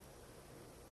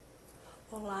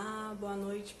Olá, boa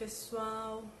noite,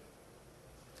 pessoal.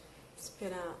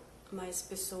 Esperar mais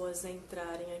pessoas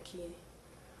entrarem aqui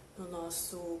no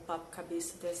nosso Papo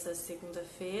Cabeça dessa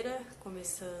segunda-feira,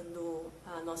 começando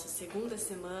a nossa segunda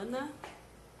semana.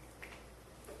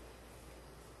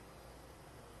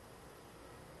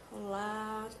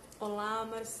 Olá, olá,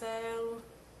 Marcelo.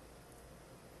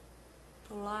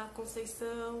 Olá,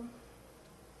 Conceição.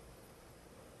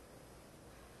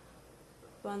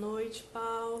 Boa noite,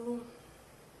 Paulo.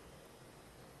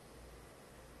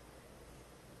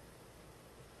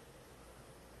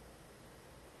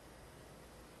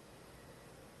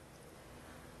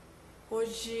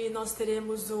 Hoje nós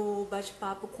teremos o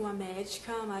bate-papo com a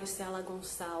médica Marcela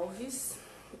Gonçalves.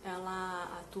 Ela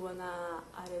atua na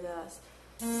área da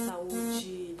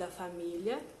saúde da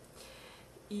família.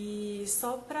 E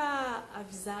só para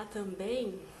avisar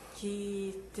também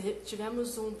que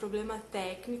tivemos um problema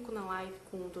técnico na live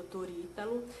com o Dr.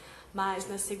 Ítalo, mas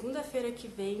na segunda-feira que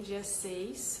vem, dia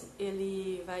 6,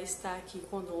 ele vai estar aqui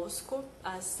conosco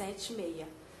às 7h30.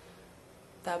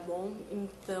 Tá bom?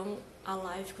 Então, a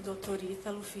live com o Dr.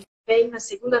 Ítalo fica bem na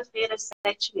segunda-feira, às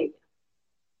 7h30.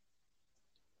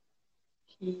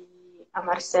 E a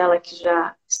Marcela, que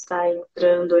já está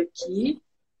entrando aqui.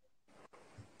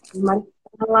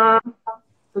 Marcela,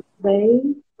 tudo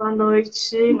bem? Boa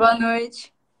noite. Boa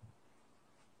noite.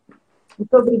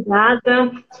 Muito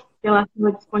obrigada pela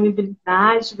sua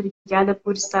disponibilidade, obrigada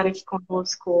por estar aqui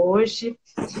conosco hoje.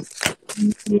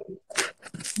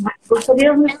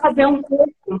 Gostaríamos de saber um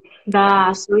pouco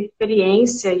da sua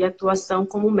experiência e atuação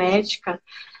como médica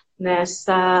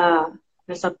nessa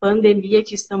pandemia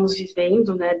que estamos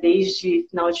vivendo, né, desde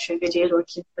final de fevereiro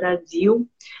aqui no Brasil.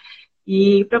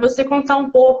 E para você contar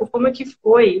um pouco como é que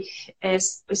foi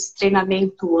esse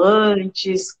treinamento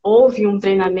antes, houve um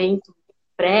treinamento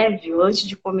prévio antes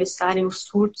de começarem os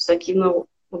surtos aqui no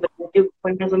Brasil, que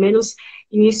foi mais ou menos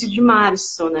início de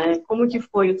março, né? Como que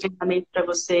foi o treinamento para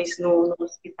vocês no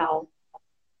hospital?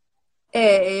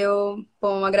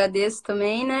 Bom, agradeço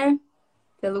também, né,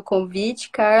 pelo convite,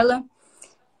 Carla.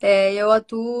 Eu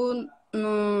atuo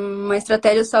numa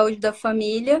estratégia de saúde da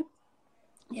família.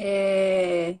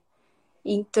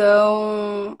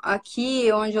 Então,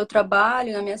 aqui onde eu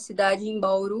trabalho, na minha cidade, em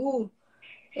Bauru,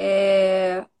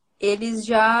 eles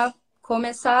já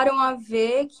começaram a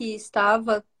ver que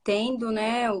estava tendo,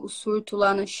 né, o surto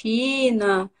lá na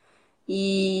China.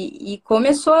 E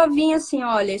começou a vir assim,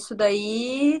 olha, isso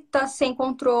daí tá sem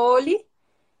controle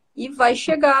e vai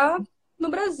chegar no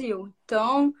Brasil.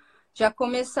 Então, já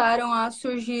começaram a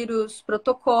surgir os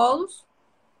protocolos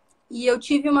e eu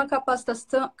tive uma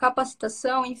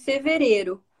capacitação em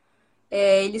fevereiro.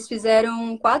 Eles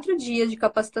fizeram 4 dias de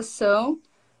capacitação,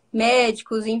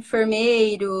 médicos,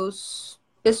 enfermeiros,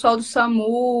 pessoal do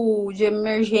SAMU, de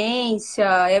emergência,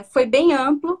 foi bem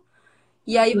amplo.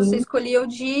 E aí você Sim. escolhia o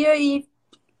dia e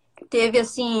teve,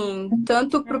 assim,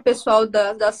 tanto para o pessoal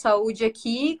da saúde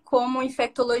aqui, como o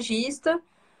infectologista,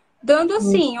 dando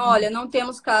assim, olha, não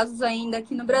temos casos ainda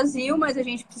aqui no Brasil, mas a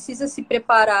gente precisa se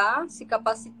preparar, se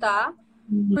capacitar,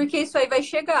 porque isso aí vai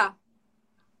chegar,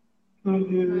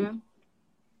 Uhum. né?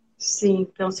 Sim,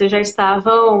 então vocês já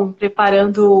estavam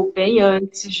preparando bem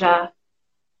antes já.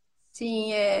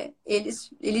 Sim, eles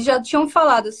já tinham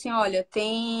falado assim, olha,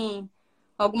 tem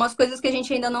algumas coisas que a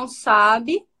gente ainda não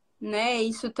sabe, né?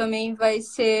 Isso também vai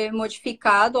ser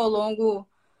modificado ao longo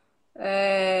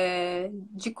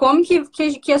de como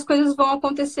que as coisas vão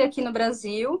acontecer aqui no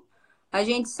Brasil. A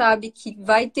gente sabe que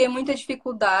vai ter muita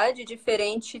dificuldade,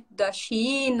 diferente da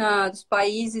China, dos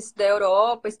países da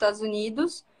Europa, Estados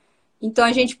Unidos. Então,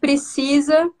 a gente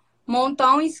precisa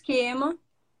montar um esquema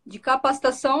de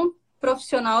capacitação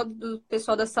profissional do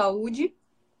pessoal da saúde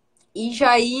e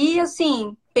já ir,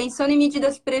 assim, pensando em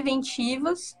medidas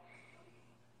preventivas,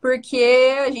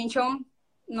 porque a gente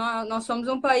nós somos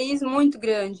um país muito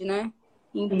grande, né?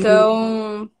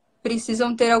 Então,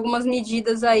 precisam ter algumas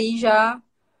medidas aí já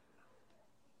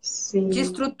de Sim.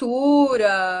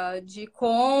 estrutura, de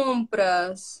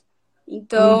compras. Uhum.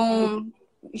 Então,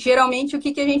 geralmente, o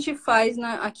que a gente faz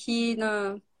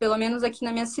pelo menos aqui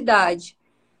na minha cidade?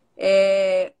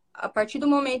 A partir do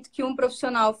momento que um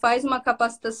profissional faz uma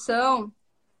capacitação,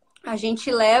 a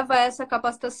gente leva essa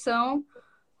capacitação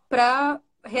para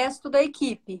o resto da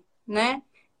equipe, né?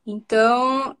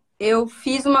 Então, eu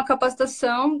fiz uma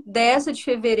capacitação dessa de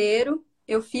fevereiro,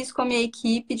 eu fiz com a minha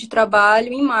equipe de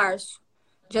trabalho em março,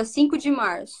 dia 5 de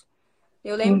março.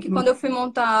 Eu lembro que Uhum. quando eu fui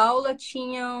montar a aula,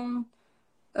 tinham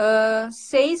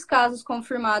 6 casos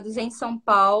confirmados em São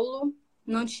Paulo,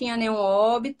 não tinha nenhum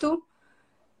óbito.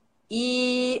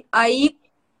 E aí,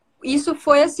 isso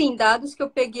foi assim, dados que eu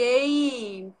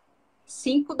peguei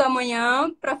 5 da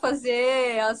manhã para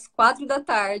fazer às 4 da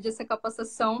tarde essa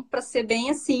capacitação para ser bem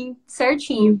assim,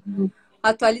 certinho,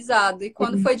 atualizado. E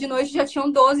quando foi de noite já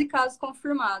tinham 12 casos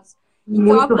confirmados.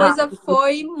 Então a Muito coisa rápido.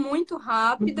 foi muito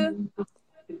rápida Muito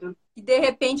rápido. e de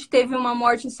repente teve uma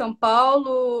morte em São Paulo,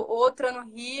 outra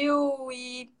no Rio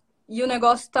e o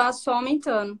negócio está só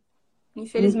aumentando, Uhum.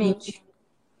 infelizmente.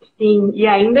 Sim, e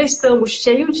ainda estamos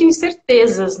cheios de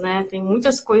incertezas, né? Tem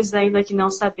muitas coisas ainda que não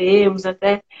sabemos,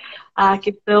 até a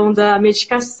questão da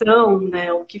medicação,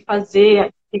 né? O que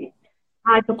fazer.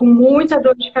 Ah, estou com muita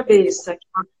dor de cabeça, que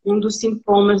é um dos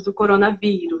sintomas do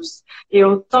coronavírus.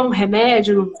 Eu tomo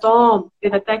remédio, não tomo?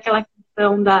 Teve até aquela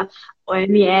questão da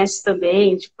OMS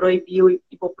também, de proibir o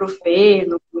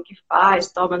ibuprofeno, como que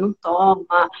faz, toma, não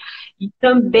toma. E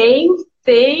também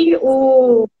tem a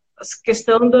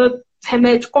questão do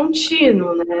remédio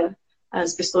contínuo, né?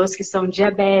 As pessoas que são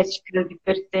diabéticas,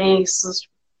 hipertensos,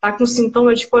 tá com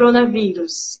sintoma de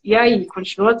coronavírus. E aí,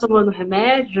 continua tomando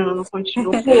remédio? Não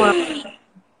continua?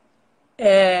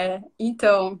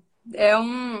 Então, é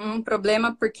um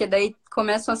problema porque daí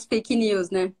começam as fake news,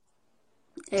 né?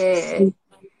 Sim.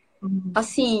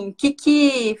 Assim, o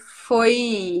que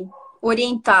foi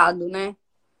orientado, né?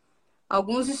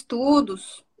 Alguns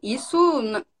estudos, isso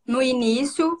no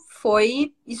início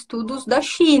foi estudos da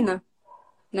China,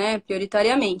 né?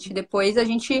 Prioritariamente. Depois a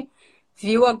gente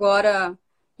viu agora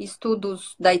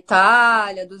estudos da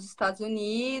Itália, dos Estados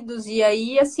Unidos, e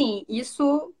aí, assim,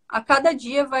 isso a cada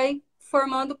dia vai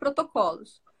formando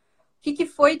protocolos. O que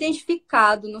foi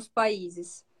identificado nos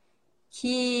países?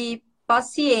 Que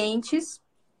pacientes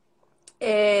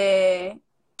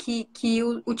que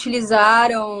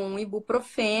utilizaram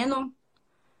ibuprofeno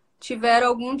tiveram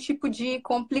algum tipo de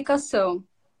complicação.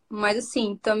 Mas,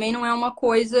 assim, também não é uma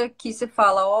coisa que você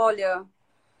fala, olha,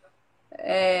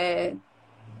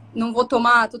 não vou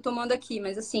tomar, tô tomando aqui.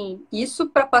 Mas, assim, isso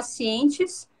para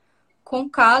pacientes com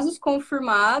casos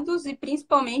confirmados e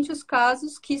principalmente os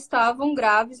casos que estavam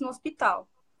graves no hospital.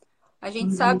 A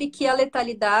gente Uhum. sabe que a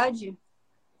letalidade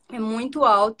é muito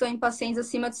alta em pacientes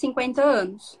acima de 50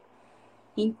 anos.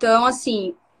 Então,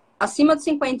 assim, acima de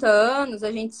 50 anos,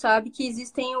 a gente sabe que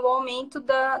existem o aumento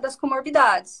das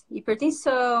comorbidades,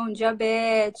 hipertensão,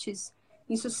 diabetes,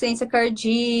 insuficiência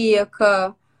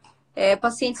cardíaca,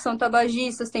 pacientes que são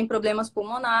tabagistas têm problemas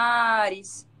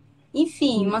pulmonares,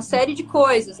 enfim, uma série de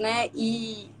coisas, né?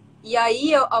 E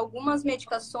aí, algumas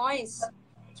medicações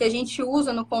que a gente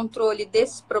usa no controle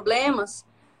desses problemas,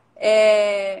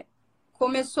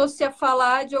 começou-se a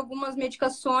falar de algumas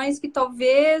medicações que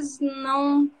talvez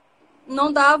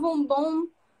não davam um bom,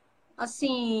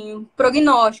 assim,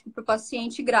 prognóstico para o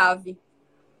paciente grave.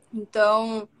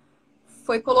 Então,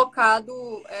 foi colocado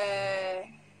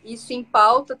isso em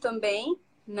pauta também,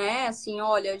 né? Assim,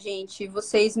 olha, gente,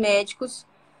 vocês médicos,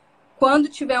 quando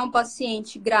tiver um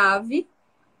paciente grave,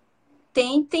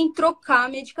 tentem trocar a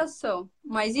medicação,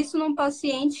 mas isso num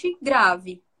paciente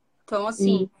grave. Então,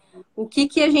 assim, o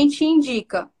que a gente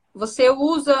indica? Você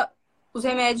usa os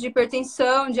remédios de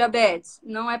hipertensão, diabetes,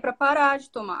 não é para parar de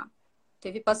tomar.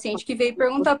 Teve paciente que veio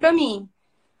perguntar para mim: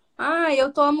 ah,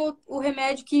 eu tomo o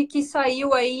remédio que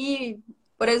saiu aí,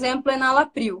 por exemplo,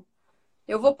 enalapril.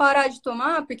 Eu vou parar de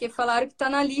tomar porque falaram que está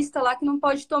na lista lá que não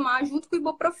pode tomar junto com o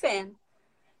ibuprofeno.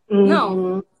 Não,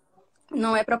 Uhum.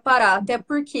 não é para parar. Até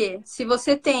porque, se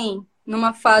você tem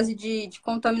numa fase de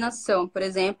contaminação, por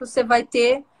exemplo, você vai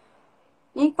ter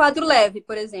um quadro leve,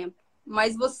 por exemplo.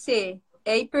 Mas você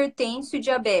é hipertenso e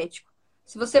diabético.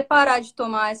 Se você parar de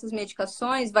tomar essas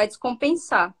medicações, vai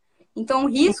descompensar. Então, o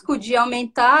risco de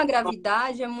aumentar a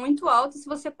gravidade é muito alto se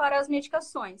você parar as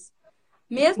medicações.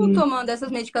 Mesmo Uhum. tomando essas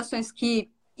medicações que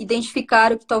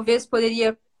identificaram que talvez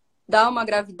poderia dar uma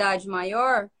gravidade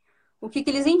maior, o que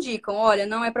eles indicam? Olha,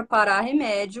 não é para parar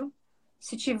remédio.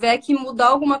 Se tiver que mudar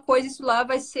alguma coisa, isso lá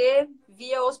vai ser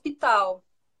via hospital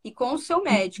e com o seu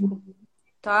médico,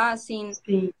 tá? Assim,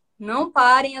 Sim. não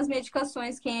parem as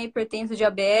medicações quem é hipertenso,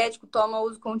 diabético, toma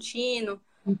uso contínuo.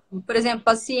 Por exemplo,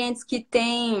 pacientes que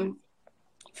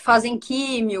fazem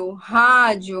químio,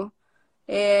 rádio.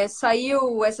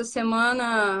 Saiu essa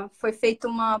semana, foi feita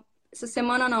uma. Essa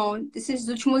semana não, esses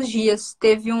últimos dias,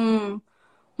 teve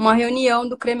uma reunião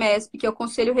do CREMESP, que é o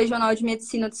Conselho Regional de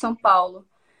Medicina de São Paulo.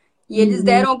 E eles Uhum.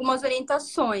 deram algumas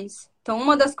orientações. Então,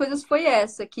 uma das coisas foi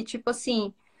essa, que, tipo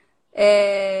assim,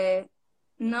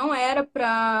 não era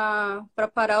para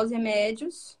parar os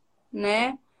remédios,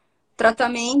 né?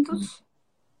 Tratamentos.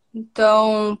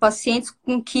 Então, pacientes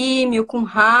com químio, com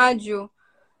rádio,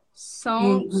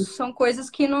 Uhum. são coisas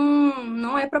que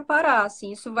não é para parar,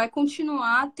 assim. Isso vai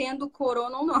continuar tendo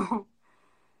corona ou não.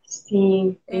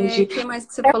 Sim, entendi. Que mais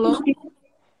que você falou?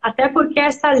 Até porque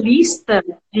essa lista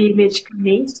de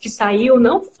medicamentos que saiu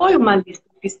não foi uma lista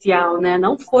oficial, né?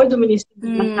 Não foi do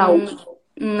Ministério da Saúde.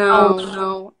 Não,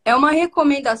 não. É uma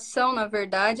recomendação, na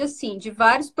verdade, assim, de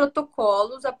vários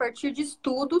protocolos a partir de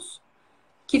estudos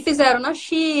que fizeram na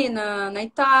China, na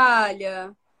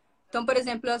Itália. Então, por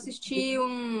exemplo, eu assisti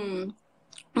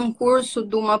um curso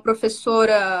de uma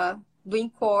professora do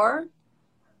INCOR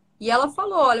e ela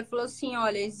falou assim,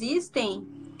 olha, existem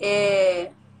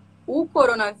o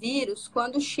coronavírus,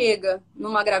 quando chega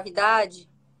numa gravidade,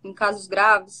 em casos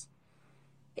graves,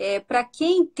 para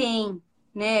quem tem,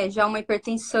 né, já uma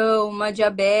hipertensão, uma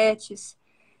diabetes,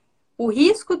 o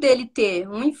risco dele ter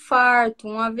um infarto,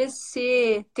 um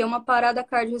AVC, ter uma parada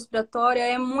cardiorrespiratória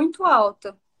é muito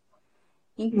alta.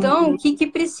 Então, o que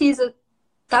precisa?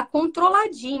 Tá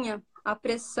controladinha a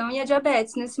pressão e a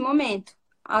diabetes nesse momento.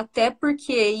 Até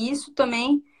porque isso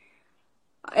também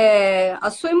a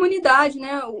sua imunidade,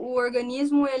 né? O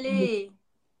organismo, ele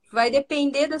vai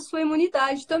depender da sua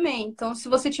imunidade também. Então, se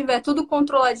você tiver tudo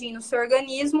controladinho no seu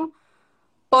organismo,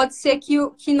 pode ser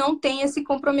que não tenha esse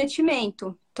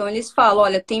comprometimento. Então, eles falam,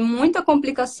 olha, tem muita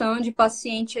complicação de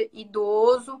paciente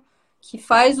idoso que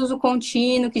faz uso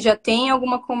contínuo, que já tem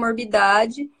alguma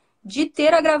comorbidade, de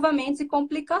ter agravamentos e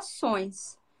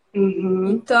complicações.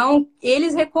 Então,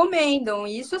 eles recomendam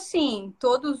isso, assim,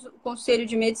 todos, o Conselho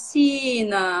de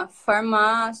Medicina,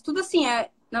 farmácia, tudo assim,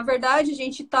 na verdade, a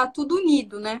gente tá tudo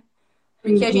unido, né?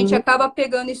 Porque a gente acaba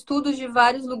pegando estudos de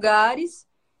vários lugares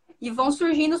e vão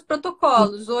surgindo os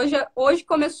protocolos. Hoje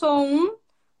começou um,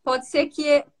 pode ser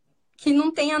que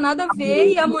não tenha nada a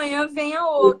ver e amanhã venha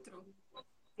outro.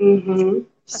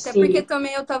 Até porque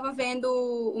também eu estava vendo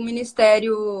o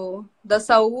Ministério da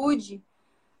Saúde,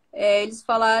 eles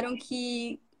falaram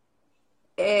que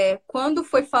quando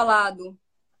foi falado,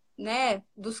 né,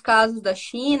 dos casos da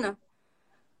China,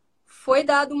 foi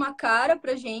dado uma cara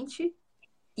pra gente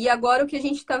e agora o que a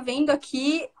gente está vendo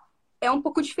aqui é um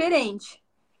pouco diferente.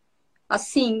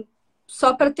 Assim,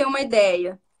 só para ter uma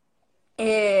ideia,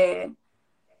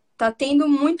 tá tendo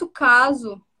muito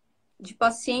caso de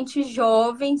paciente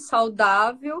jovem,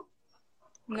 saudável,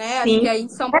 né? Acho que aí em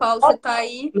São Paulo você tá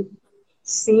aí.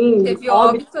 Sim, Teve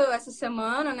óbito essa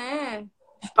semana, né?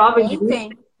 Acho que jovem de ontem,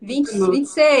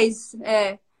 26, Sim.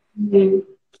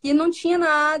 que não tinha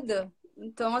nada.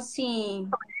 Então, assim,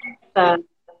 Tá.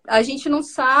 a gente não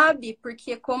sabe,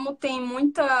 porque como tem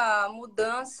muita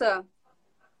mudança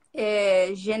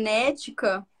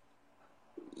genética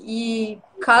e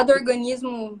cada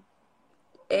organismo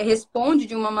responde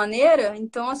de uma maneira,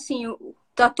 então, assim,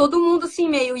 tá todo mundo assim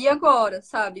meio, e agora,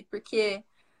 sabe? Porque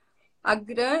a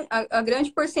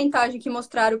grande porcentagem que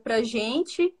mostraram pra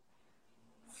gente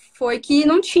foi que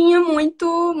não tinha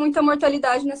muita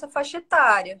mortalidade nessa faixa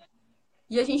etária.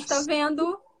 E a gente tá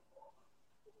vendo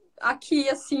aqui,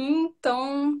 assim,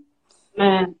 então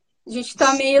a gente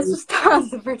tá meio assustado,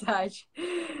 na verdade.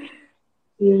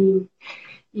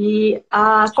 E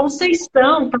a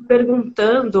Conceição está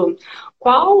perguntando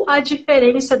qual a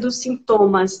diferença dos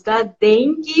sintomas da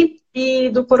dengue e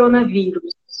do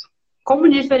coronavírus? Como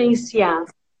diferenciar?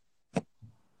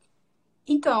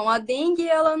 Então, a dengue,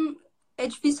 ela é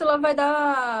difícil, ela vai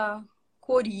dar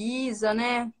coriza,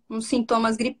 né? Uns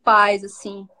sintomas gripais,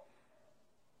 assim.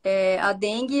 A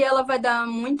dengue, ela vai dar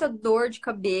muita dor de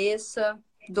cabeça,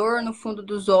 dor no fundo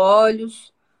dos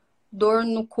olhos, dor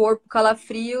no corpo,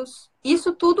 calafrios.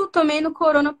 Isso tudo também no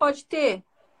corona pode ter.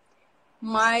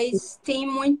 Mas tem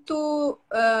muito,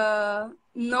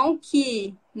 não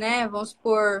que, né, vamos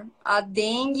supor, a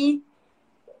dengue,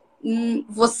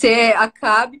 você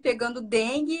acabe pegando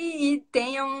dengue e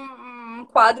tenha um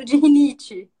quadro de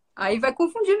rinite. Aí vai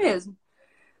confundir mesmo.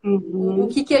 O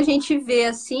que a gente vê,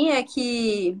 assim, é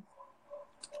que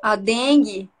a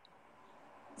dengue,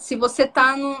 se você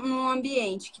está num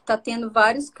ambiente que está tendo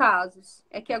vários casos,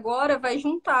 é que agora vai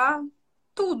juntar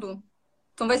tudo.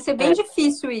 Então vai ser bem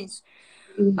difícil isso.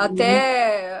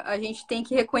 Até a gente tem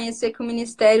que reconhecer que o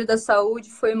Ministério da Saúde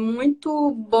foi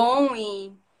muito bom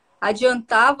em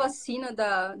adiantar a vacina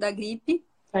da gripe,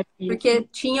 porque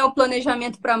tinha o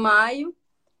planejamento para maio,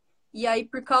 e aí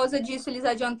por causa disso eles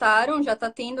adiantaram, já está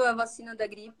tendo a vacina da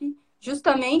gripe,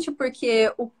 justamente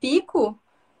porque o pico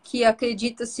que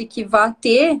acredita-se que vai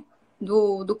ter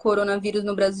do coronavírus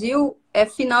no Brasil é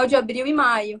final de abril e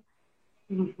maio.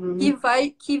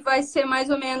 Que vai ser mais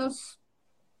ou menos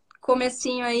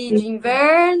comecinho aí de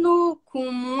inverno,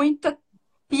 com muita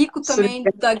pico também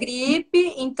da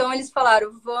gripe. Então eles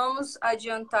falaram, vamos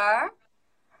adiantar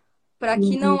para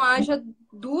que não haja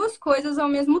duas coisas ao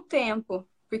mesmo tempo,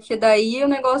 porque daí o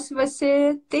negócio vai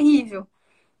ser terrível.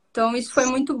 Então isso foi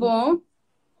muito bom.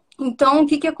 Então o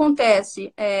que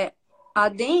acontece? a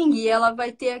dengue, ela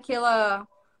vai ter aquela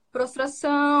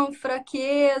prostração,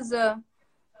 fraqueza,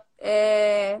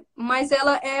 mas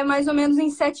ela é mais ou menos em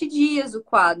 7 dias o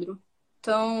quadro.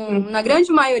 Então, na Uhum.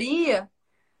 grande maioria,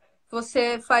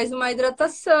 você faz uma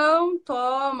hidratação,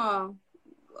 toma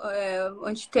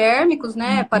antitérmicos,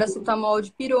 né? Paracetamol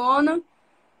de pirona.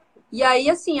 E aí,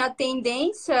 assim, a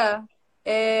tendência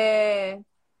é,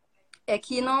 é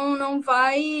que não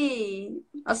vai,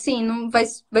 assim, não vai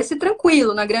ser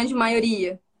tranquilo na grande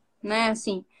maioria, né?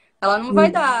 Assim, ela não vai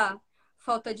Uhum. dar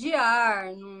falta de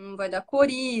ar, não vai dar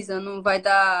coriza, não vai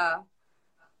dar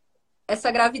essa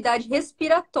gravidade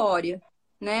respiratória,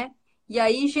 né? E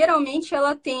aí, geralmente,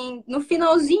 ela tem, no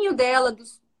finalzinho dela, do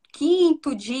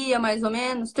quinto dia, mais ou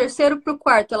menos, terceiro para o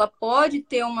quarto, ela pode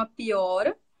ter uma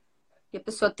piora, e a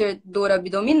pessoa ter dor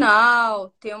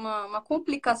abdominal, ter uma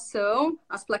complicação,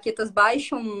 as plaquetas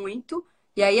baixam muito,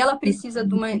 e aí ela precisa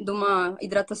de uma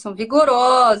hidratação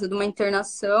vigorosa, de uma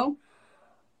internação.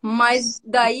 Mas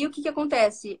daí o que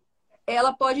acontece?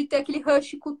 Ela pode ter aquele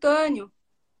rush cutâneo,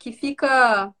 que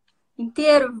fica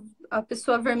inteiro, a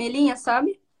pessoa vermelhinha,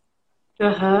 sabe?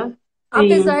 Aham. Sim.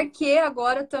 Apesar que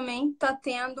agora também tá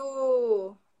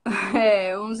tendo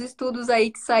uns estudos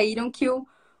aí que saíram que o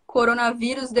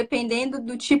coronavírus, dependendo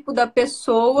do tipo da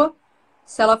pessoa,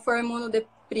 se ela for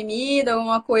imunodeprimida ou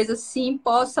uma coisa assim,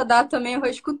 possa dar também o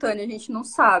rush cutâneo. A gente não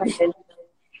sabe.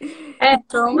 É,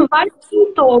 Então, são vários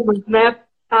sintomas, né?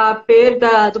 A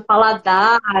perda do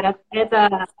paladar, a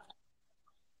perda,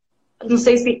 não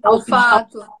sei se audição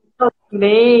olfato,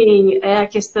 também, é a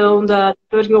questão da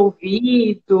dor em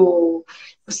ouvido.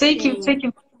 Eu sei sim. que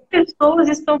várias pessoas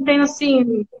estão tendo,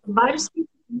 assim, vários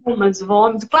sintomas,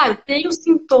 vômitos. Claro, tem os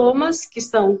sintomas que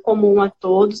são comuns a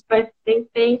todos, mas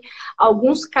tem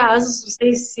alguns casos, não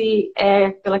sei se é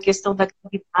pela questão da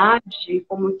gravidade,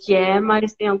 como que é,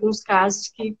 mas tem alguns casos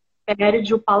que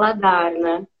perde o paladar,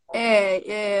 né?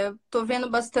 Tô vendo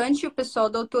bastante o pessoal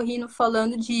do otorrino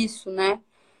falando disso, né?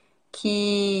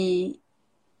 Que,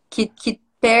 que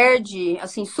perde,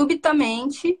 assim,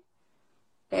 subitamente,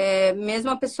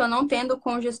 mesmo a pessoa não tendo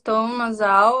congestão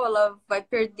nasal, ela vai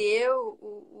perder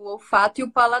o olfato e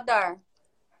o paladar.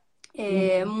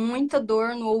 Muita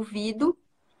dor no ouvido,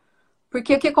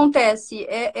 porque o que acontece?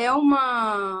 É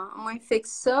uma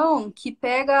infecção que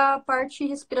pega a parte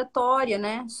respiratória,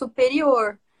 né?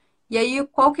 Superior. E aí,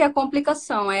 qual que é a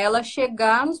complicação? É ela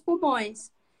chegar nos pulmões.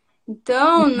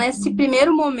 Então, nesse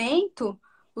primeiro momento,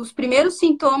 os primeiros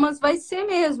sintomas vai ser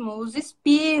mesmo os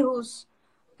espirros,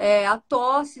 a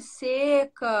tosse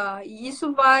seca, e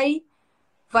isso vai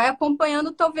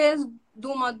acompanhando talvez de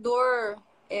uma dor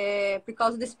por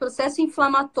causa desse processo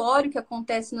inflamatório que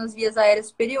acontece nas vias aéreas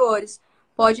superiores.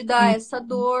 Pode dar essa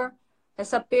dor,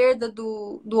 essa perda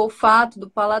do olfato, do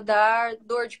paladar,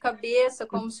 dor de cabeça,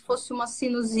 como se fosse uma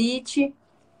sinusite,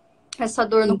 essa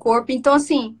dor no corpo. Então,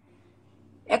 assim,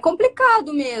 é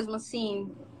complicado mesmo, assim,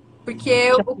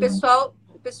 porque o pessoal,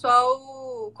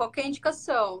 qualquer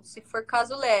indicação, se for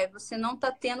caso leve, você não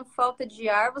tá tendo falta de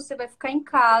ar, você vai ficar em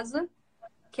casa,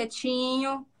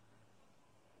 quietinho,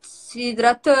 se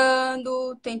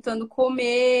hidratando, tentando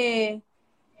comer,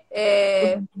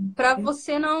 para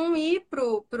você não ir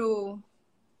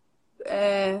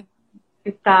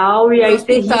E tal, e pro aí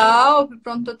ter risco, hospital, pro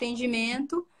pronto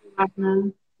atendimento.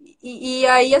 né? E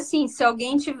aí, assim, se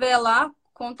alguém tiver lá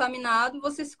contaminado,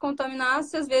 você se contaminar,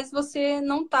 se às vezes você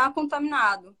não tá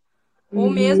contaminado. Ou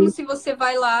mesmo Uhum. se você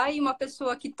vai lá e uma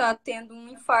pessoa que está tendo um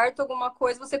infarto, alguma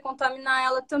coisa, você contaminar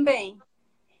ela também.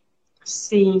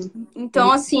 Sim.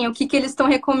 Então, assim, o que eles estão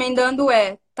recomendando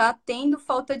tá tendo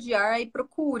falta de ar, aí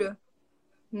procura,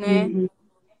 né? Uhum.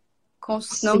 Não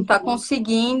Sim, tá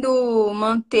conseguindo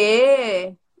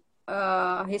manter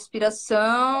a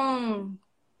respiração,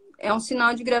 é um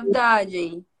sinal de gravidade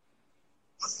aí.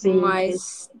 sim.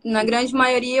 Mas na grande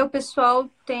maioria o pessoal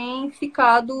tem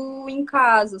ficado em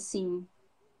casa, assim.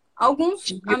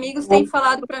 Alguns amigos têm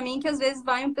falado para mim que às vezes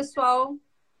vai um pessoal,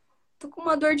 tô com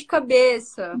uma dor de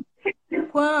cabeça.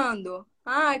 Quando?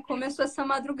 Ai, começou essa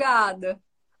madrugada.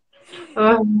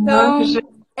 Aham. Então,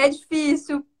 é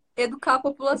difícil educar a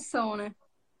população, né?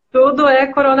 Tudo é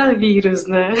coronavírus,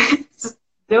 né?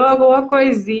 Deu alguma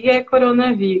coisinha, é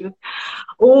coronavírus.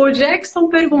 O Jackson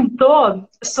perguntou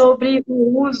sobre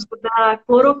o uso da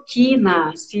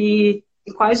cloroquina, se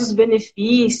quais os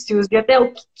benefícios e até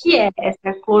o que é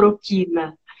essa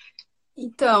cloroquina.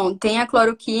 Então, tem a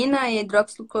cloroquina e a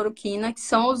hidroxicloroquina, que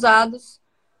são usados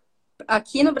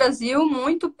aqui no Brasil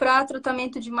muito para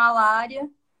tratamento de malária,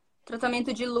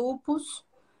 tratamento de lúpus,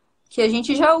 que a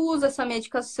gente já usa essa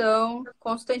medicação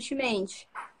constantemente.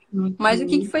 Mas o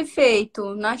que Uhum. foi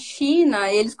feito? Na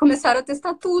China, eles começaram a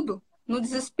testar tudo. no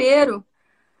desespero.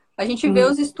 A gente vê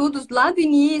os estudos lá do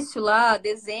início, lá,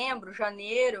 dezembro,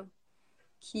 janeiro,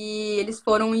 que eles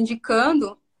foram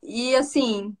indicando e,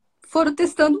 assim, foram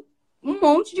testando um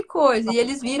monte de coisa. E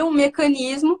eles viram um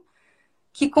mecanismo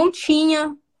que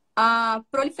continha a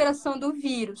proliferação do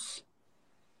vírus.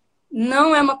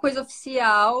 Não é uma coisa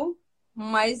oficial,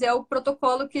 mas é o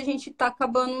protocolo que a gente está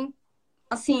acabando,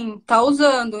 assim, tá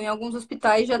usando. Em alguns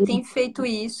hospitais já tem feito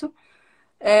isso.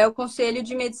 O Conselho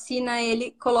de Medicina,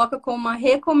 ele coloca como uma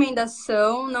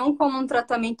recomendação, não como um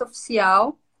tratamento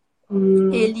oficial.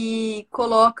 Ele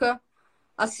coloca,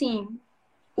 assim,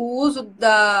 o uso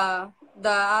da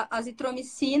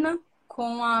azitromicina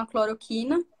com a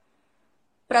cloroquina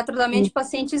para tratamento de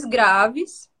pacientes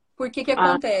graves. Porque que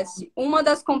acontece? Uma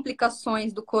das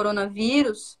complicações do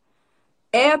coronavírus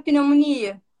é a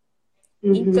pneumonia.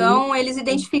 Então, eles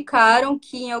identificaram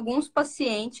que em alguns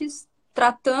pacientes,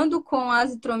 tratando com a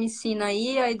azitromicina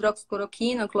e a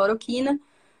hidroxicloroquina, a cloroquina,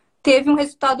 teve um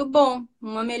resultado bom,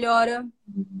 uma melhora,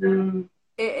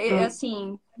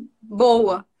 assim,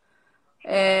 boa.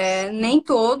 Nem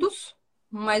todos,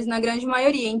 mas na grande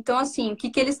maioria. Então, assim, o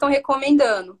que eles estão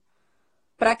recomendando?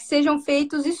 Para que sejam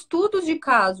feitos estudos de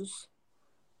casos.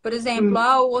 Por exemplo,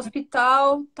 o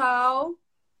hospital tal, o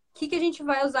que a gente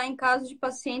vai usar em casos de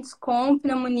pacientes com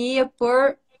pneumonia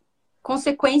por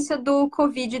consequência do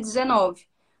Covid-19?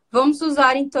 Vamos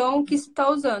usar, então, o que se está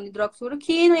usando,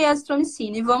 hidroxicloroquina e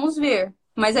azitromicina, e vamos ver.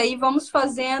 Mas aí vamos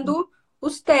fazendo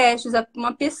os testes,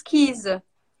 uma pesquisa.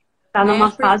 Está né? numa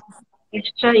fase de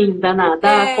teste ainda, nada.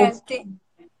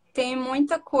 Tem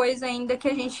muita coisa ainda que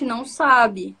a gente não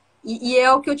sabe. E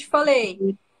é o que eu te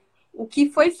falei. O que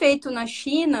foi feito na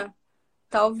China,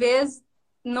 talvez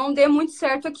não dê muito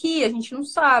certo aqui. A gente não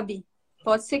sabe.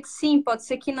 Pode ser que sim, pode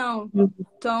ser que não.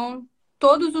 Então,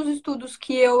 todos os estudos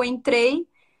que eu entrei,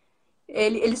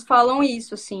 eles falam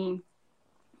isso, assim.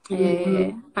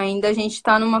 Ainda a gente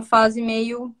está numa fase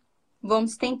meio...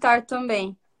 Vamos tentar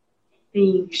também.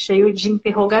 Sim, cheio de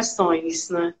interrogações,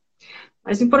 né?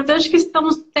 Mas o importante é que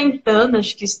estamos tentando,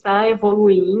 acho que está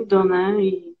evoluindo, né?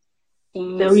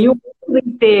 Então, e o mundo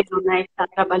inteiro, né, está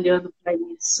trabalhando para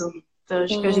isso. Então,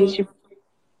 acho que a gente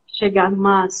chegar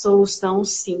numa solução,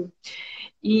 sim.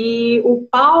 E o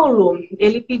Paulo,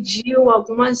 ele pediu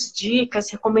algumas dicas,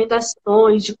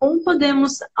 recomendações de como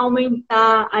podemos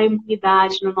aumentar a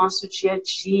imunidade no nosso dia a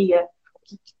dia,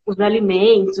 os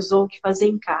alimentos, ou o que fazer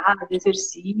em casa,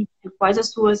 exercício, quais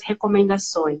as suas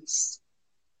recomendações?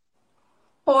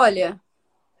 Olha,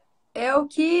 é o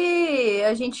que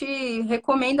a gente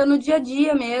recomenda no dia a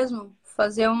dia mesmo.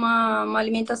 Fazer uma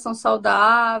alimentação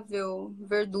saudável,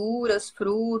 verduras,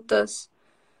 frutas,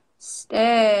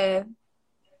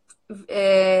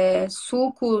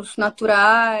 sucos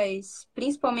naturais.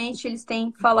 Principalmente eles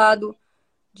têm falado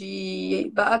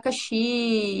de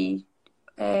abacaxi,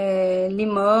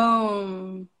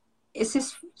 limão,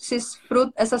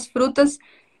 essas frutas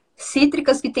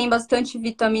cítricas que têm bastante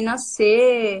vitamina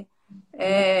C.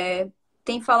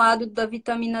 Tem falado da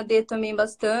vitamina D também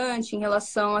bastante em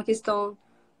relação à questão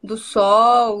do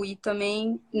sol e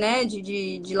também, né,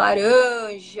 de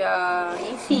laranja,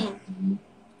 enfim.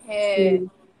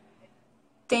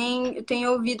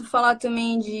 Tenho ouvido falar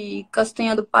também de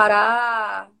castanha do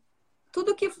Pará,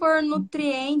 tudo que for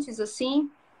nutrientes, assim,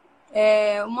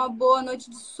 uma boa noite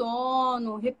de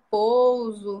sono,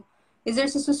 repouso,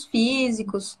 exercícios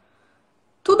físicos,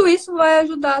 tudo isso vai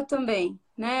ajudar também,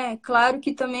 né? Claro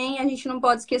que também a gente não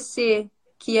pode esquecer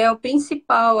que é o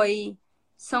principal aí,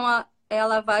 é a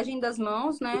lavagem das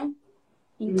mãos, né?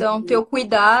 Então, ter o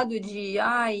cuidado de,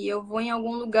 eu vou em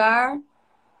algum lugar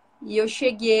e eu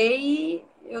cheguei,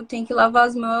 eu tenho que lavar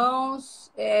as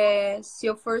mãos, se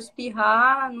eu for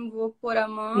espirrar, não vou pôr a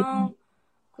mão,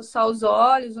 coçar os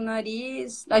olhos, o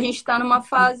nariz. A gente está numa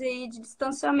fase aí de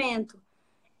distanciamento.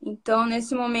 Então,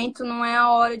 nesse momento, não é a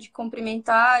hora de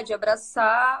cumprimentar, de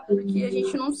abraçar, porque a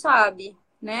gente não sabe,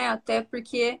 né? Até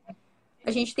porque a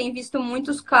gente tem visto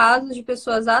muitos casos de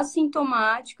pessoas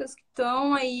assintomáticas que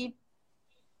estão aí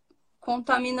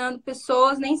contaminando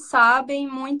pessoas, nem sabem,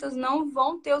 muitas não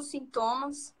vão ter os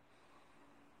sintomas.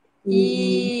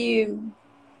 E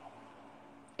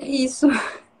é isso.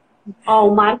 O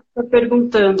Marcos está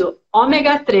perguntando,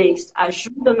 ômega 3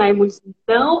 ajuda na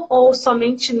imunização ou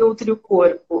somente nutre o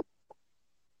corpo?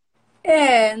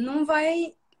 Não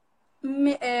vai...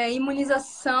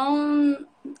 imunização,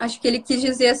 acho que ele quis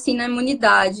dizer assim, na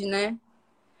imunidade, né?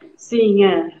 Sim,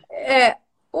 é.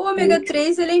 O ômega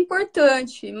 3 ele é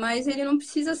importante, mas ele não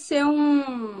precisa ser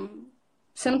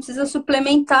Você não precisa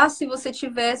suplementar se você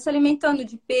estiver se alimentando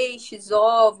de peixes,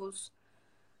 ovos.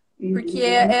 porque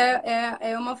Uhum.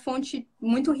 é uma fonte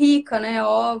muito rica, né?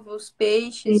 Ovos,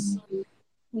 peixes. Sim.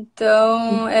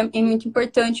 Então, é muito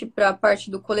importante para a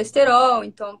parte do colesterol.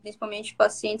 Então, principalmente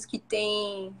pacientes que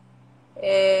têm,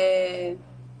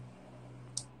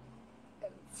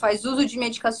 faz uso de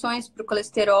medicações para o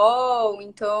colesterol.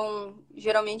 Então,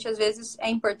 geralmente, às vezes, é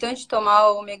importante tomar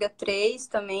o ômega 3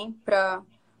 também para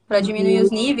diminuir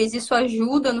os Uhum. níveis. Isso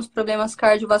ajuda nos problemas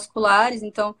cardiovasculares.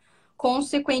 Então,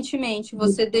 consequentemente,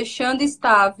 você deixando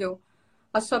estável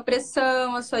a sua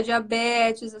pressão, a sua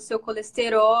diabetes, o seu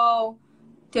colesterol,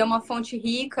 ter uma fonte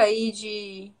rica aí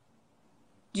de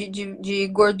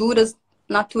gorduras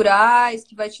naturais,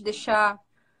 que vai te deixar,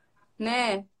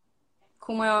 né,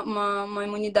 com uma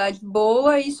imunidade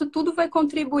boa, e isso tudo vai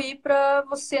contribuir para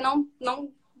você não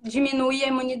diminuir a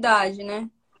imunidade, né?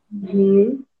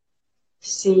 Uhum.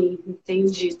 Sim,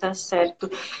 entendi, tá certo.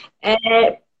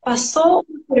 Passou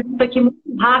uma pergunta aqui muito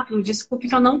rápido, desculpe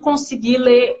que eu não consegui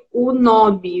ler o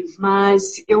nome,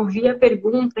 mas eu vi a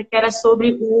pergunta que era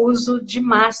sobre o uso de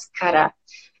máscara.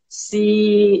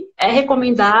 Se é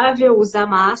recomendável usar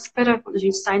máscara quando a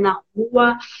gente sai na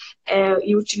rua,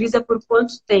 e utiliza por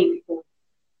quanto tempo?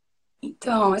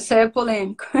 Então, isso aí é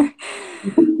polêmico,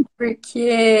 porque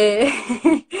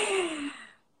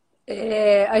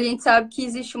a gente sabe que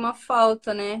existe uma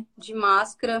falta, né, de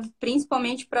máscara,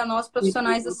 principalmente para nós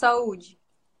profissionais da saúde.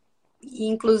 E,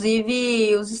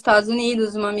 inclusive, os Estados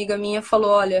Unidos, uma amiga minha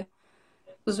falou, olha,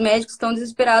 os médicos estão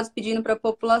desesperados pedindo para a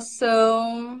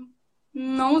população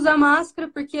não usar máscara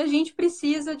porque a gente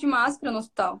precisa de máscara no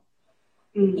hospital.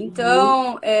 Uhum,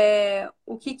 Então,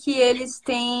 o que que eles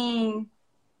têm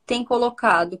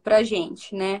colocado para a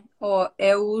gente, né? Ó,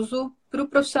 é o uso para o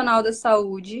profissional da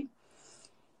saúde.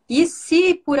 E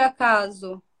se, por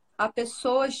acaso, a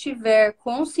pessoa estiver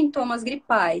com sintomas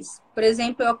gripais, por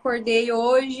exemplo, eu acordei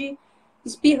hoje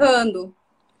espirrando,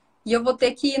 e eu vou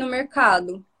ter que ir no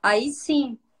mercado. Aí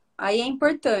sim, aí é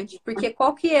importante, porque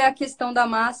qual que é a questão da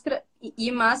máscara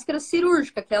e máscara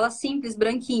cirúrgica, aquela simples,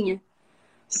 branquinha?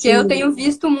 Porque eu sim, tenho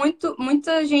visto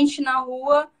muita gente na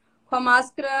rua com a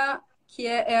máscara, que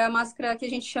é a máscara que a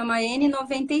gente chama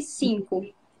N95,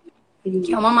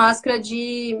 que é sim. uma máscara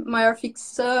de maior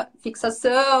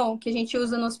fixação, que a gente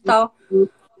usa no hospital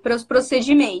para os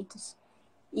procedimentos.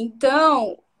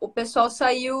 Então, o pessoal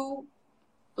saiu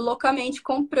loucamente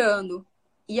comprando.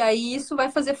 E aí isso vai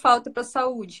fazer falta para a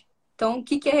saúde. Então, o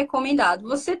que que é recomendado?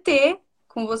 Você ter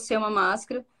com você uma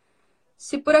máscara.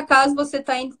 Se por acaso você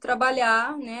está indo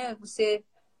trabalhar, né? Você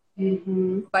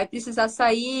Uhum, vai precisar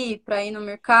sair para ir no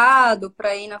mercado,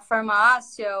 para ir na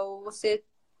farmácia, ou você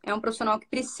é um profissional que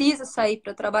precisa sair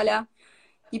para trabalhar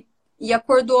e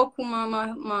acordou com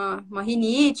uma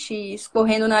rinite,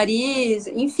 escorrendo o nariz,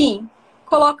 enfim,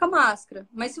 coloca máscara.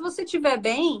 Mas se você estiver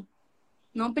bem,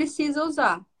 não precisa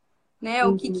usar. Né?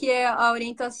 O que, uhum, que é a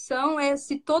orientação é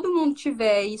se todo mundo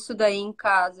tiver isso daí em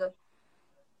casa.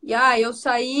 E eu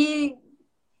saí,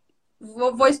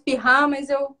 vou espirrar, mas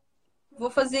eu vou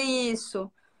fazer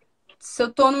isso. Se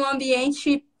eu tô num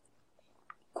ambiente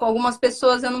com algumas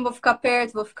pessoas, eu não vou ficar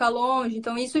perto, vou ficar longe.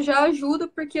 Então, isso já ajuda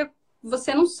porque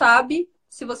você não sabe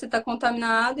se você está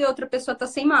contaminado e a outra pessoa está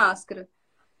sem máscara.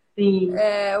 sim.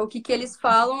 O que, que eles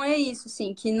falam é isso,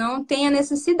 assim, que não tem a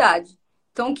necessidade.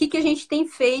 Então, o que, que a gente tem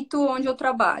feito onde eu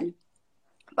trabalho?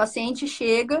 O paciente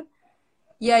chega.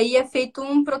 E aí é feito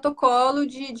um protocolo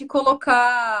de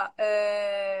colocar,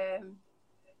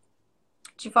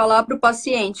 de falar para o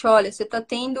paciente, olha, você está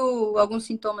tendo alguns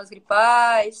sintomas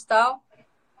gripais, tal.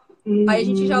 Aí a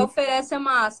gente já Uhum, oferece a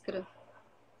máscara.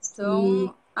 sim.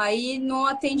 Então, aí no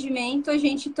atendimento a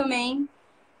gente também,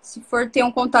 se for ter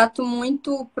um contato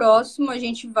muito próximo, a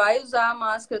gente vai usar a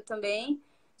máscara também.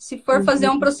 Se for fazer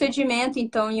um Uhum, procedimento,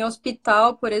 então, em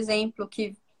hospital, por exemplo,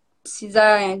 que precisa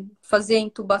fazer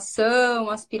intubação,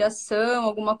 aspiração,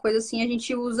 alguma coisa assim, a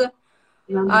gente usa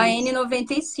na a máscara.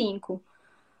 N95.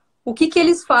 O que que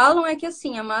eles falam é que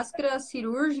assim, a máscara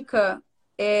cirúrgica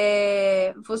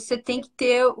você tem que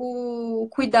ter o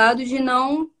cuidado de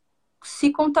não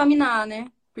se contaminar,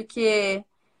 né? Porque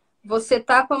você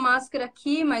tá com a máscara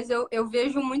aqui, mas eu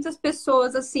vejo muitas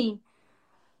pessoas assim,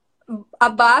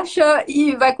 abaixa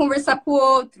e vai conversar com o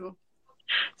outro.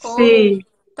 Ou Sim.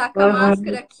 tá com a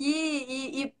máscara Aham,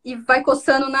 aqui e vai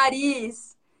coçando o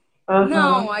nariz. aham.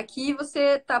 Não, aqui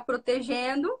você tá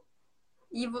protegendo.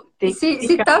 E Tem que se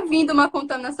ficar. tá vindo uma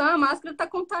contaminação, a máscara está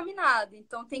contaminada.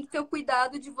 Então tem que ter o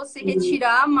cuidado de você Sim.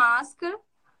 retirar a máscara.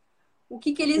 O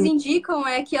que que eles indicam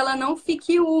é que ela não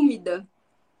fique úmida,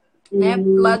 né,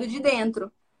 do Uhum, lado de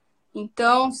dentro.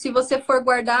 Então, se você for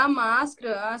guardar a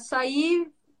máscara, a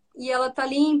sair e ela tá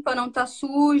limpa, não tá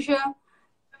suja,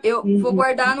 eu vou uhum,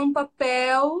 guardar num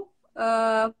papel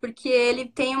porque ele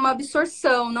tem uma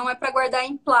absorção, não é para guardar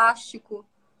em plástico,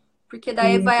 porque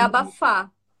daí vai Uhum.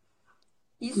 abafar.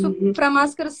 Isso Uhum. para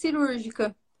máscara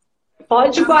cirúrgica.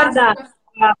 Pode Para guardar máscara.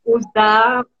 para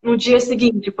usar no dia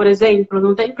seguinte, por exemplo,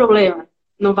 não tem problema.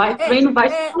 Não vai, também não vai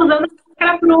estar É, usando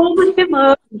para uma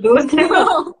semana, 2 semanas.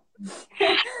 não,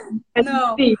 Mas,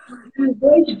 não. sim, em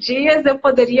 2 dias eu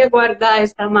poderia guardar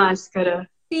essa máscara.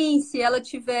 Sim, se ela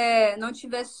não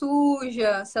tiver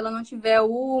suja, se ela não tiver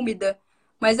úmida.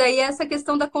 Mas aí é essa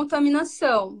questão da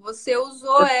contaminação. Você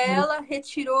usou ela,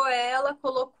 retirou ela,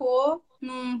 colocou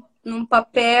num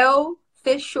papel,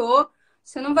 fechou.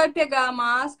 Você não vai pegar a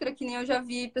máscara, que nem eu já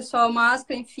vi, pessoal,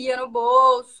 máscara enfia no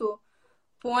bolso,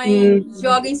 põe, Hum,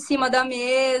 joga em cima da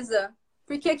mesa,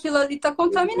 porque aquilo ali está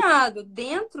contaminado.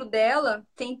 Dentro dela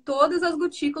tem todas as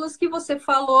gotículas que você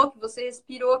falou, que você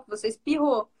respirou, que você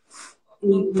espirrou.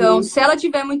 Então, uhum, se ela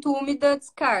tiver muito úmida,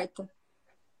 descarta.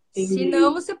 Se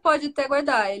não, entendi. você pode até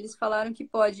guardar. Eles falaram que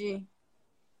pode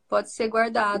ser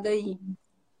guardada aí.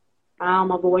 Ah,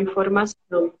 uma boa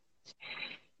informação.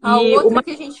 A E outra uma.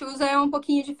 que a gente usa é um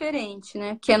pouquinho diferente,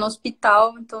 né? Que é no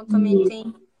hospital, então também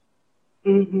tem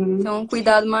Uhum. um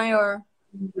cuidado maior.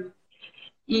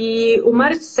 E o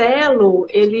Marcelo,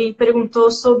 ele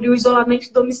perguntou sobre o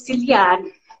isolamento domiciliar.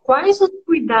 Quais os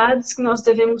cuidados que nós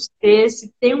devemos ter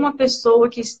se tem uma pessoa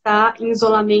que está em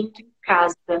isolamento em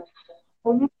casa?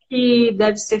 Como que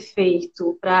deve ser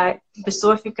feito? Para a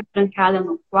pessoa ficar trancada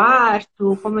no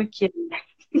quarto? Como é que é?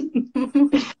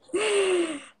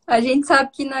 A gente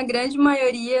sabe que na grande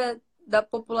maioria da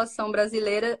população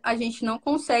brasileira, a gente não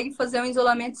consegue fazer um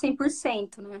isolamento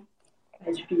 100%, né?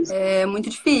 É difícil. É muito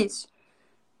difícil.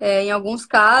 Em alguns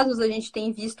casos, a gente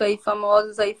tem visto aí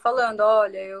famosos aí falando,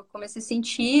 olha, eu comecei a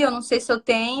sentir, eu não sei se eu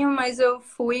tenho, mas eu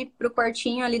fui pro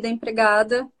quartinho ali da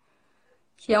empregada,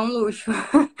 que é um luxo.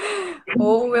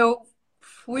 Ou eu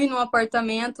fui num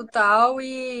apartamento tal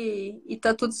e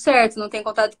tá tudo certo, não tem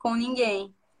contato com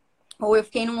ninguém. Ou eu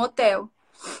fiquei num hotel.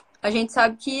 A gente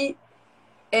sabe que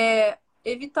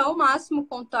evitar ao máximo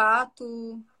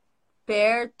contato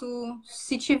perto,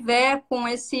 se tiver com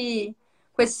esses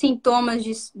sintomas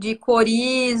de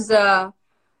coriza,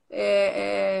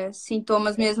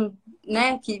 sintomas mesmo,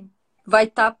 né, que vai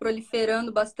estar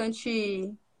proliferando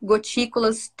bastante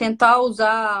gotículas, tentar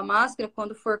usar a máscara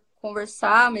quando for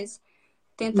conversar, mas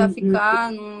tentar Uhum.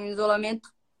 ficar num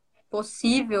isolamento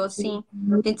possível, assim.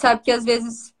 A gente sabe que às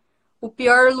vezes o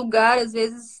pior lugar, às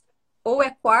vezes, ou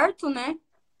é quarto, né,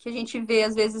 que a gente vê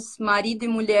às vezes marido e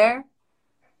mulher.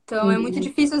 Então é muito Uhum.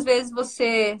 difícil às vezes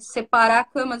você separar a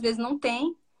cama, às vezes não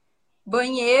tem.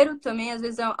 Banheiro também, às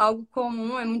vezes, é algo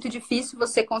comum, é muito difícil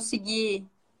você conseguir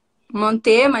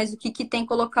manter, mas o que, que tem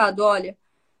colocado? Olha,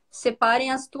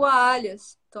 separem as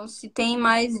toalhas. Então, se tem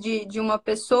mais de uma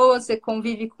pessoa, você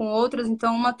convive com outras,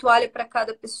 então uma toalha para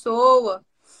cada pessoa.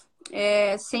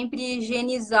 Sempre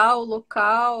higienizar o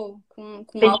local com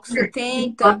Tem álcool que ser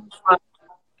 70.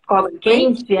 com água Oi?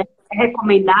 quente? É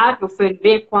recomendável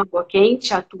ferver com água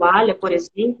quente a toalha, por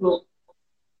exemplo?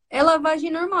 É lavagem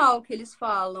normal que eles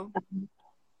falam.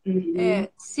 Uhum.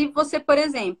 Se você, por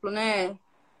exemplo, né,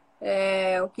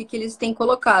 o que, que eles têm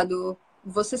colocado?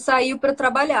 Você saiu para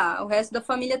trabalhar, o resto da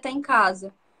família está em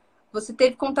casa. Você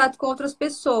teve contato com outras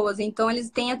pessoas, então eles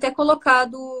têm até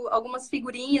colocado algumas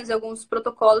figurinhas, alguns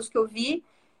protocolos que eu vi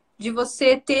de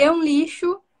você ter um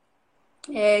lixo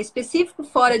específico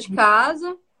fora de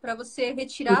casa para você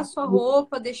retirar a sua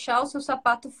roupa, deixar o seu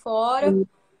sapato fora,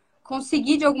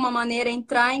 conseguir de alguma maneira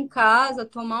entrar em casa,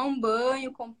 tomar um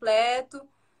banho completo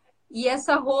e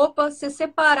essa roupa ser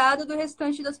separada do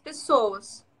restante das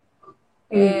pessoas.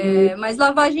 Uhum. Mas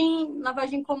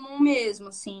lavagem comum mesmo,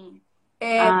 assim.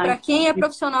 Ai, Para quem é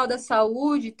profissional da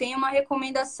saúde, tem uma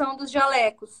recomendação dos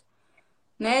jalecos,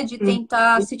 né? De uhum.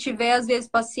 tentar, se tiver, às vezes,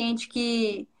 paciente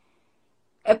que.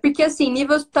 É porque, assim,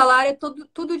 nível hospitalar é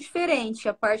tudo diferente,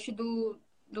 a parte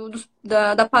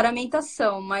da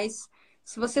paramentação, mas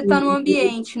se você está num Uhum.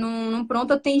 ambiente, num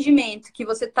pronto atendimento, que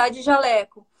você está de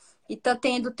jaleco e está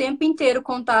tendo o tempo inteiro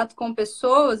contato com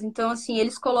pessoas, então, assim,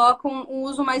 eles colocam um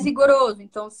uso mais rigoroso.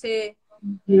 Então, você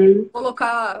Uhum.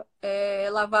 colocar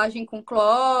lavagem com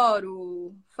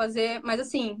cloro, fazer, mas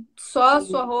assim, só a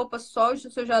sua roupa, só o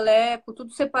seu jaleco,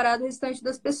 tudo separado do restante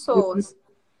das pessoas.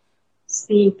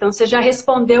 Sim, então você já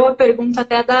respondeu a pergunta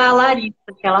até da Larissa,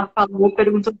 que ela falou,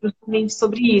 perguntou justamente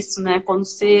sobre isso, né? Quando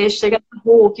você chega na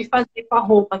rua, o que fazer com a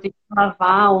roupa? Tem que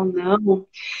lavar ou não?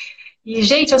 E,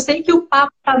 gente, eu sei que o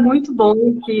papo está muito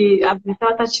bom, que a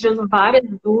Britela está tirando várias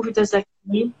dúvidas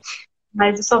aqui,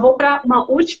 mas eu só vou para uma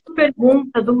última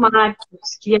pergunta do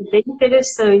Marcos, que é bem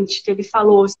interessante, que ele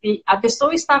falou, se a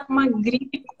pessoa está com uma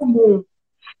gripe comum,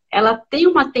 ela tem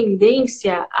uma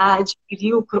tendência a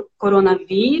adquirir o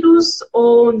coronavírus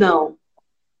ou não?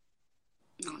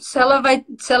 Se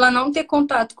ela não ter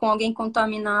contato com alguém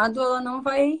contaminado, ela não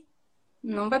vai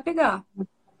pegar.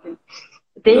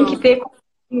 Tem que Não, ter contato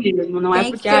mesmo, não é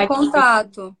tem que porque ter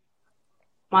contato.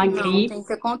 uma Não, gripe. tem que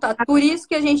ter contato. Por isso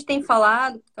que a gente tem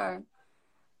falado, cara,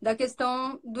 da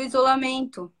questão do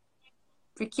isolamento.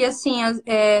 Porque, assim,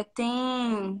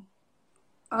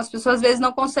 as pessoas às vezes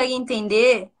não conseguem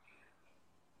entender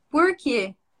por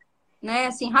quê, né?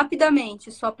 Assim,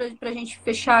 rapidamente, só para a gente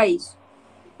fechar isso.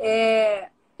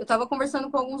 Eu estava conversando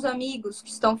com alguns amigos que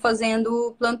estão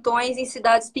fazendo plantões em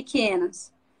cidades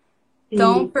pequenas.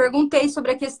 Então, Sim. perguntei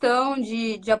sobre a questão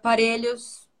de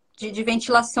aparelhos de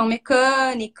ventilação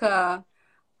mecânica,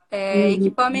 Uhum.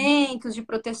 equipamentos de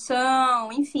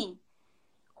proteção, enfim.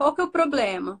 Qual que é o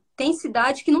problema? Tem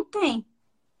cidade que não tem.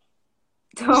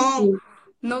 Então, Sim.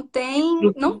 não tem.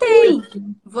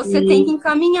 Você tem que Sim.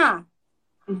 encaminhar.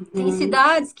 Tem Uhum.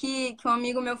 cidades que um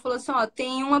amigo meu falou assim, ó,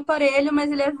 tem um aparelho,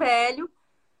 mas ele é velho,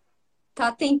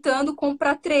 tá tentando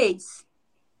comprar três.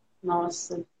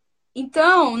 Nossa.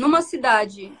 Então, numa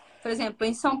cidade, por exemplo,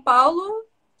 em São Paulo,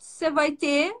 você vai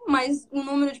ter, mas o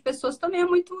número de pessoas também é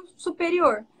muito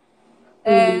superior.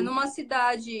 Uhum. Numa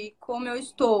cidade como eu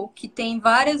estou, que tem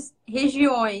várias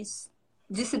regiões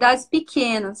de cidades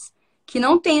pequenas que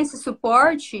não tem esse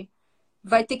suporte,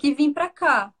 vai ter que vir para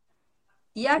cá.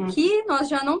 E Uhum. aqui nós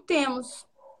já não temos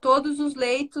todos os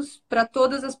leitos para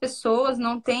todas as pessoas,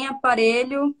 não tem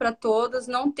aparelho para todas,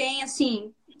 não tem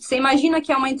assim. Você imagina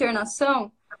que é uma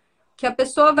internação que a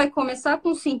pessoa vai começar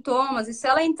com sintomas e se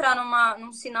ela entrar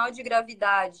num sinal de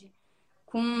gravidade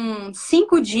com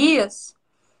 5 dias,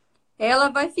 ela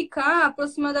vai ficar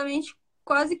aproximadamente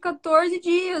quase 14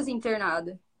 dias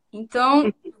internada.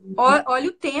 Então, olha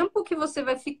o tempo que você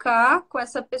vai ficar com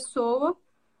essa pessoa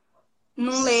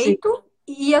num Sim. leito.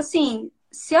 E assim,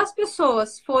 se as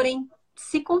pessoas forem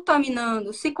se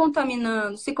contaminando, se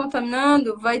contaminando, se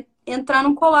contaminando, vai entrar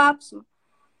num colapso.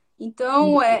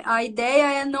 Então, a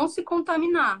ideia é não se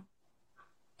contaminar,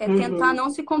 é tentar Uhum. não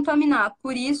se contaminar.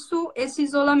 Por isso, esse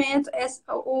isolamento,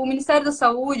 o Ministério da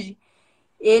Saúde,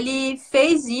 ele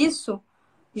fez isso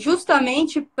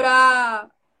justamente para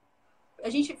a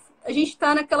gente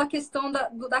está naquela questão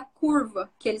da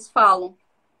curva que eles falam.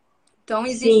 Então,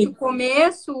 existe o Sim.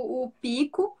 começo, o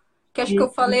pico, que acho que eu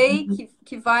falei,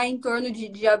 que vai em torno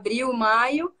de abril,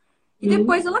 maio, e Uhum.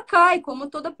 depois ela cai,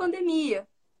 como toda pandemia.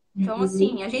 Então, Uhum.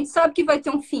 assim, a gente sabe que vai ter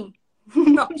um fim.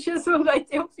 Não, Jesus vai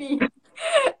ter um fim.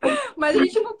 Mas a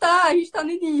gente não tá, a gente tá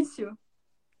no início.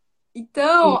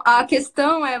 Então, a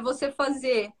questão é você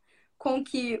fazer com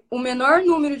que o menor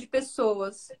número de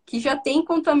pessoas que já tem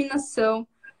contaminação,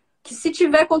 que se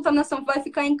tiver contaminação vai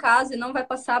ficar em casa e não vai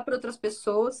passar para outras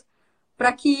pessoas,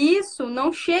 para que isso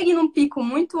não chegue num pico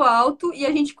muito alto e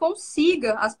a gente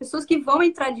consiga, as pessoas que vão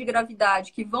entrar de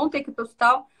gravidade, que vão ter que ir para o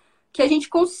hospital, que a gente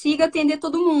consiga atender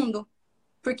todo mundo.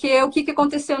 Porque o que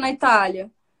aconteceu na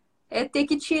Itália? É ter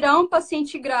que tirar um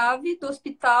paciente grave do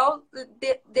hospital,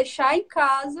 deixar em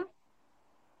casa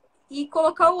e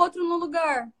colocar o outro no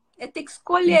lugar. É ter que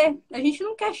escolher. A gente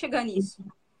não quer chegar nisso.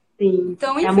 Sim.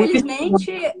 Então, É muito.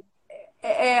 infelizmente,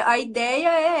 a ideia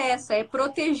é essa, é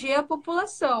proteger a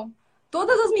população.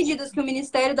 Todas as medidas que o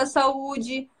Ministério da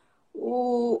Saúde,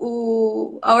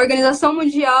 a Organização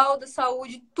Mundial da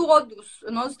Saúde, todos,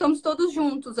 nós estamos todos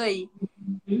juntos aí.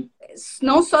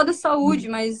 Não só da saúde,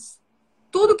 mas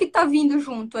tudo que está vindo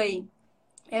junto aí.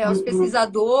 Os Uhum.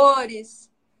 pesquisadores,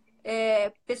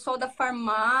 pessoal da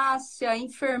farmácia,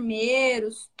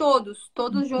 enfermeiros,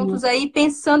 todos juntos aí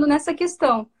pensando nessa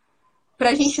questão,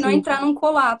 para a gente não Sim. entrar num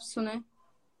colapso, né?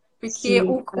 Porque Sim.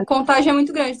 o contágio é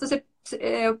muito grande. Então,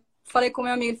 eu falei com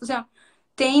meu amigo, ele falou assim,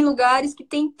 tem lugares que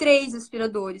tem 3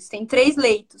 respiradores, tem 3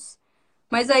 leitos.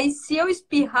 Mas aí, se eu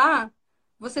espirrar,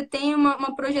 você tem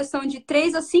uma projeção de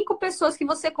 3 a 5 pessoas que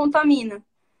você contamina.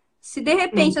 Se de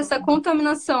repente Uhum. essa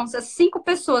contaminação, se as 5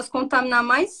 pessoas contaminar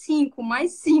mais 5,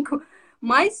 mais 5,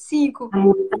 mais 5, É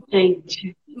muita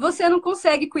gente. você não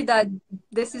consegue cuidar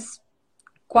desses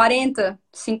 40,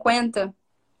 50, né?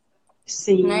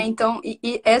 Sim. Então,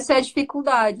 essa é a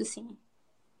dificuldade, assim.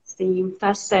 Sim,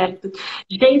 tá certo.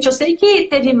 Gente, eu sei que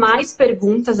teve mais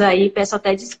perguntas aí, peço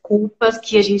até desculpas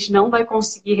que a gente não vai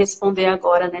conseguir responder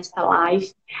agora nesta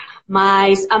live,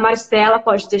 mas a Marcela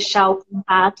pode deixar o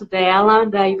contato dela,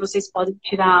 daí vocês podem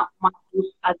tirar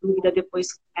a dúvida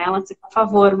depois com ela. Se, por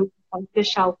favor, pode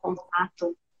deixar o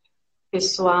contato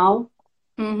pessoal.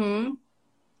 Uhum.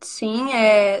 Sim,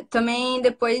 também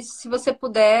depois, se você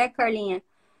puder, Carlinha,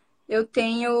 eu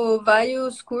tenho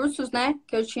vários cursos, né,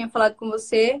 que eu tinha falado com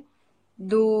você,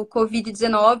 do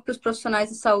Covid-19 para os profissionais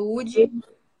de saúde,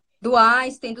 do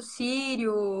Einstein, do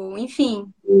Sírio,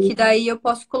 enfim, que daí eu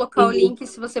posso colocar o link,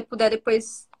 se você puder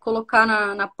depois colocar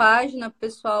na página, para o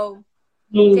pessoal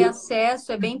ter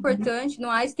acesso, é bem importante. No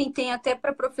Einstein tem até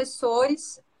para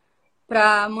professores,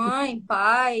 para mãe,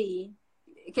 pai,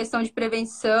 questão de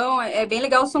prevenção, é bem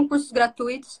legal, são cursos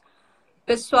gratuitos.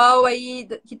 Pessoal aí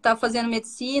que está fazendo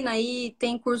medicina aí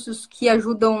tem cursos que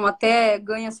ajudam até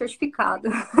ganha certificado.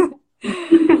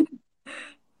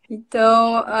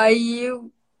 Então, aí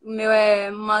o meu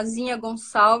é Mazinha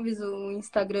Gonçalves, o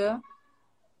Instagram.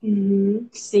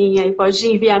 Sim, aí pode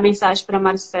enviar mensagem para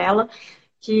Marcela,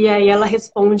 que aí ela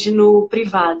responde no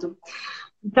privado.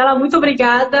 Marcela, muito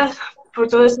obrigada por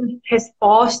todas as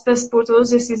respostas, por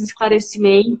todos esses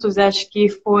esclarecimentos. Acho que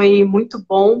foi muito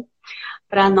bom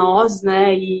para nós,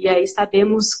 né? E aí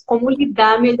sabemos como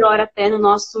lidar melhor até no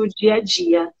nosso dia a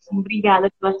dia.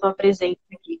 Obrigada pela sua presença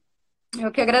aqui.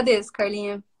 Eu que agradeço,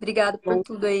 Carlinha. Obrigada por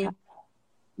tudo aí.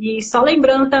 E só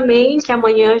lembrando também que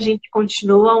amanhã a gente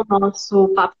continua o nosso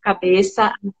Papo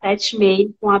Cabeça às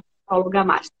 7h30 com a psicóloga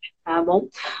Márcia, tá bom?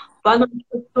 Boa noite,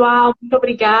 pessoal. Muito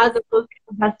obrigada a todos que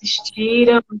nos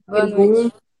assistiram. Boa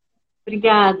noite.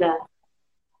 Obrigada.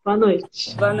 Boa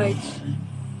noite. Boa noite.